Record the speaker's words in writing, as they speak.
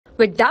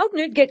With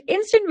Doubtnut, get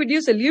instant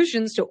video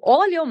solutions to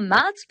all your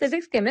maths,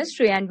 physics,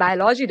 chemistry, and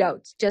biology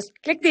doubts. Just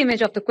click the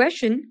image of the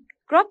question,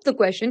 crop the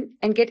question,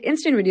 and get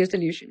instant video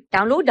solution.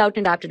 Download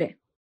Doubtnut app today.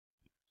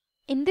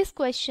 In this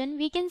question,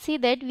 we can see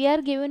that we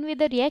are given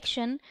with a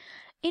reaction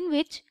in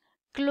which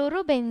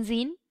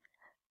chlorobenzene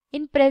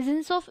in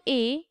presence of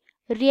A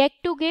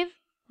react to give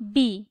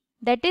B,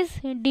 that is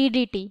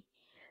DDT.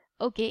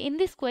 Okay, in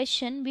this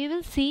question we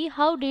will see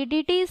how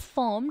DDT is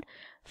formed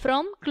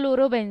from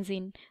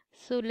chlorobenzene.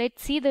 So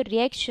let's see the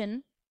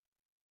reaction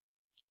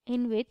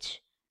in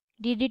which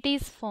DDT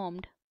is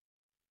formed.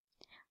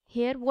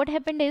 Here what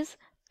happened is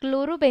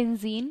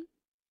chlorobenzene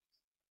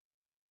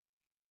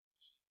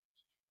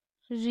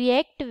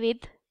react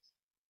with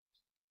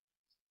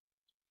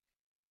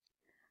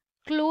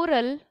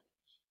chloral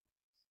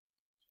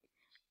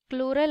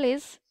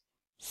is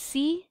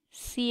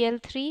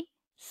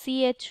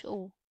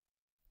CCl3CHO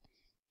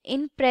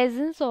in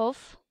presence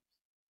of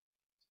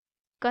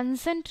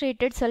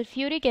concentrated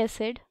sulfuric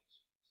acid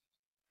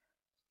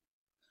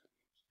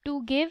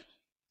to give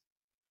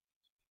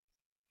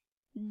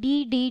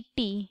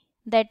DDT,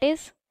 that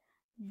is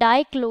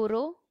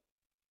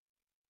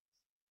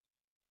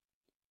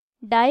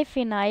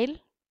diphenyl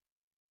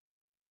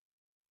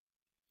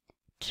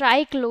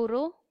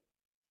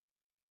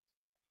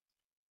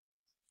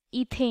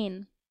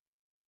trichloroethane.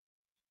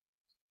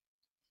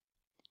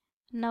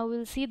 Now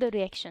we'll see the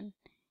reaction.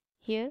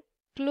 Here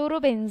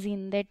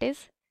chlorobenzene, that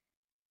is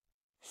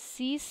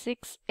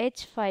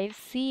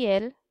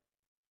C6H5Cl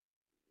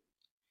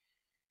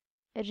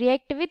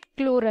react with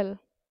chloral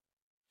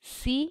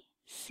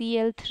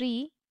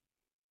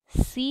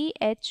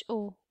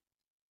CCl3CHO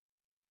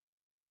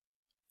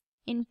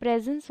in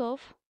presence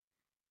of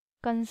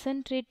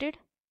concentrated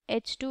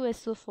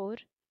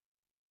H2SO4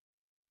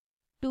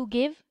 to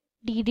give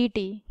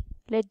DDT.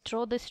 Let's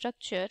draw the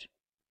structure.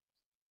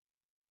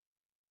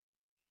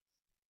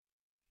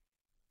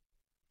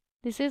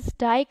 This is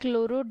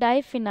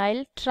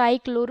diphenyl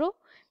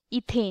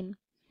trichloroethane.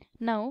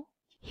 Now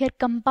here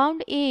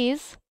compound A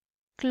is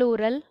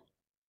chloral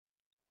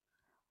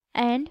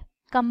and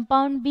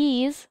compound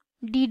B is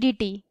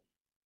DDT.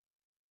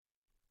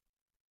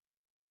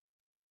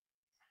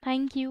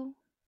 Thank you.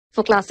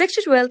 For class 6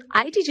 to 12,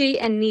 IIT JEE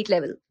and NEET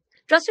level.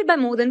 Trusted by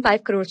more than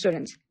 5 crore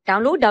students.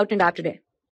 Download Doubtnut app today.